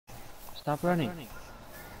Stop running.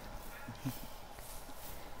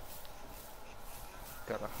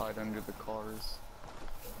 Gotta hide under the cars.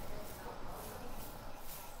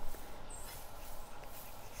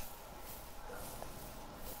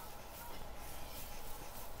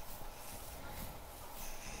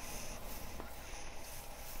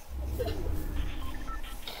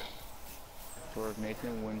 Or if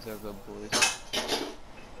Nathan wins as a boys.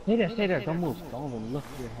 Stay there, don't move. Don't move, look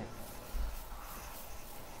to your head.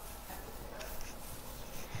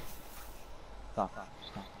 Stop.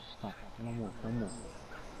 Don't move.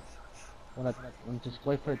 Just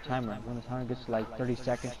wait for the timer. When the timer gets to like 30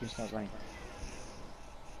 seconds, you start running.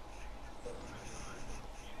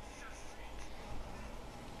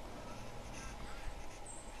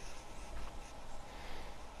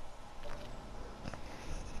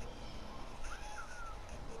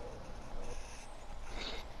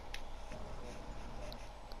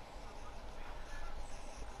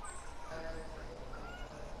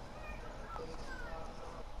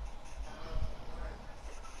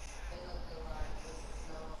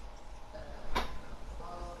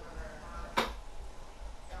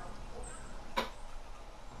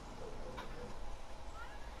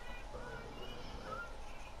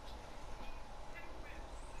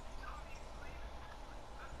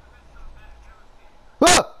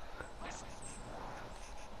 Ah!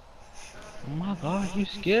 Oh my god, you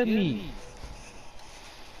scared me.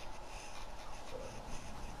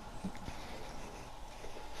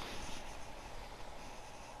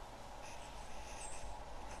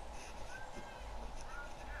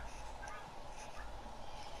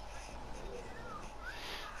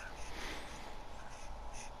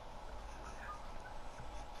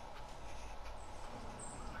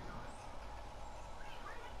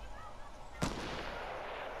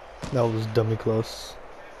 That was dummy close.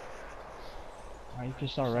 Alright, you can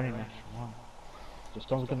start running now. Come on. Just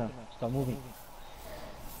don't gonna start moving.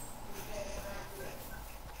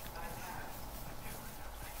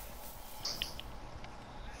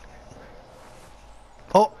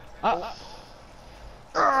 Oh! Ah!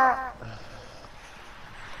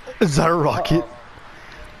 Is that a rocket?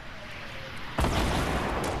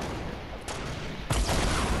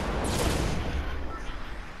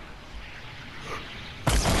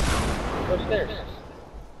 Upstairs.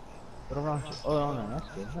 What around you? Oh no, that's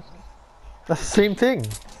good. That's the same thing.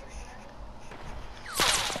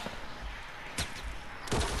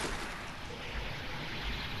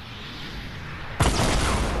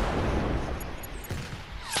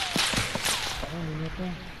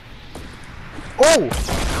 Oh!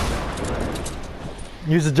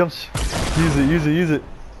 Use the jump. Use it. Use it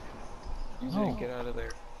and get out of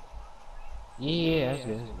there. Yeah, that's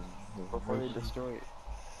good. Before they destroy it.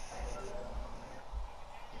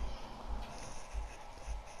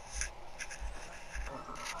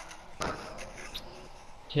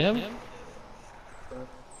 Tim?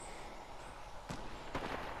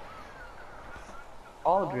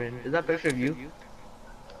 Aldrin, is that a picture of you?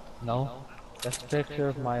 No. That's a picture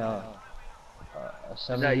of my Is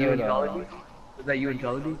that you in 7-year-old Jollibee? Is that you in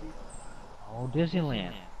Jollibee? Oh,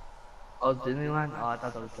 Disneyland. Oh, it's Disneyland? Oh, I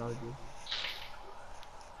thought that was Jollibee.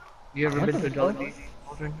 You ever been to Jollibee,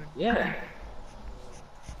 Aldrin? Yeah.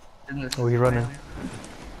 Isn't this Oh, he's running.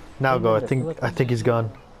 Now go. I think he's gone.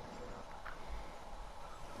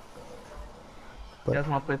 You guys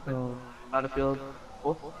want to play some Battlefield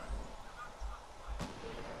 4?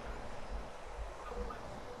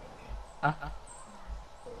 Huh?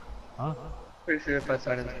 Huh? Pretty sure if I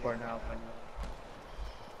started the sport now, I know.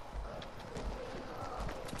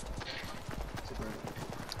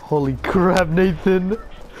 Holy crap, Nathan!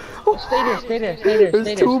 Stay there.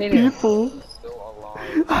 There's two people. Still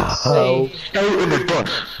alive. How? Stay in the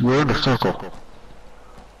bush. You're in the circle.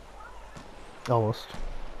 Almost.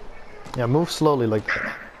 Yeah, move slowly like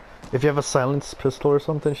that. If you have a silenced pistol or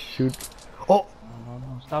something, shoot. Oh!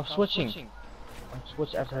 No. Stop switching. Don't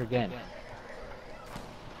switch after again.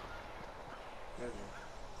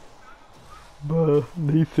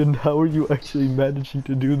 Nathan, how are you actually managing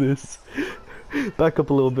to do this? Back up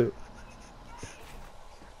a little bit.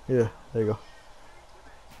 Yeah, there you go.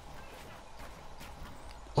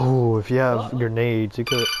 Oh, if you have grenades, you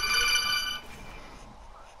could.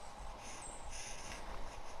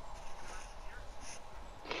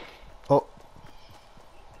 Oh.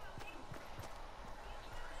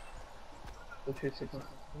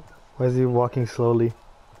 Why is he walking slowly?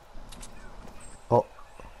 Oh,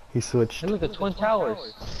 he switched. Hey, look at Twin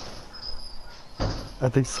Towers. I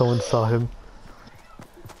think someone saw him.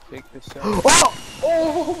 Take the shot. Oh!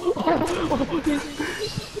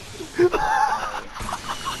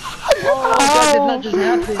 Oh, that did not just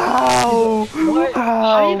happen. How? What?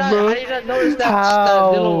 How, bro? How did you not notice that, How?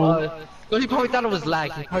 that little, well, he probably thought it was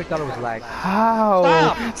lag. He probably thought it was lag. How?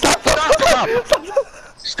 Stop! Stop!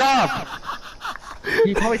 Stop! Stop!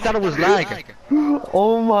 He probably thought it was lag.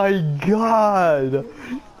 Oh my god!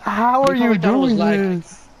 How are you probably thought it was doing lag.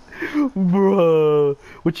 this? Bruh.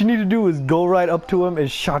 What you need to do is go right up to him and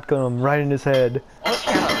shotgun him right in his head. Oh,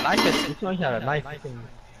 he had a knife. He probably had a knife.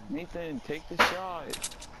 Nathan, take the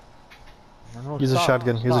shot. No, Use a stop,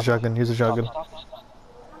 shotgun, use a stop, shotgun, use a stop, shotgun. stop, stop.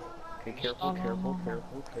 Okay, careful, careful,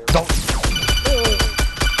 careful, careful. Don't!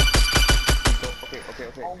 Okay.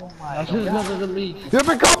 That's his lead. You've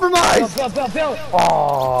been compromised! Bill!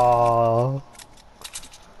 Aww.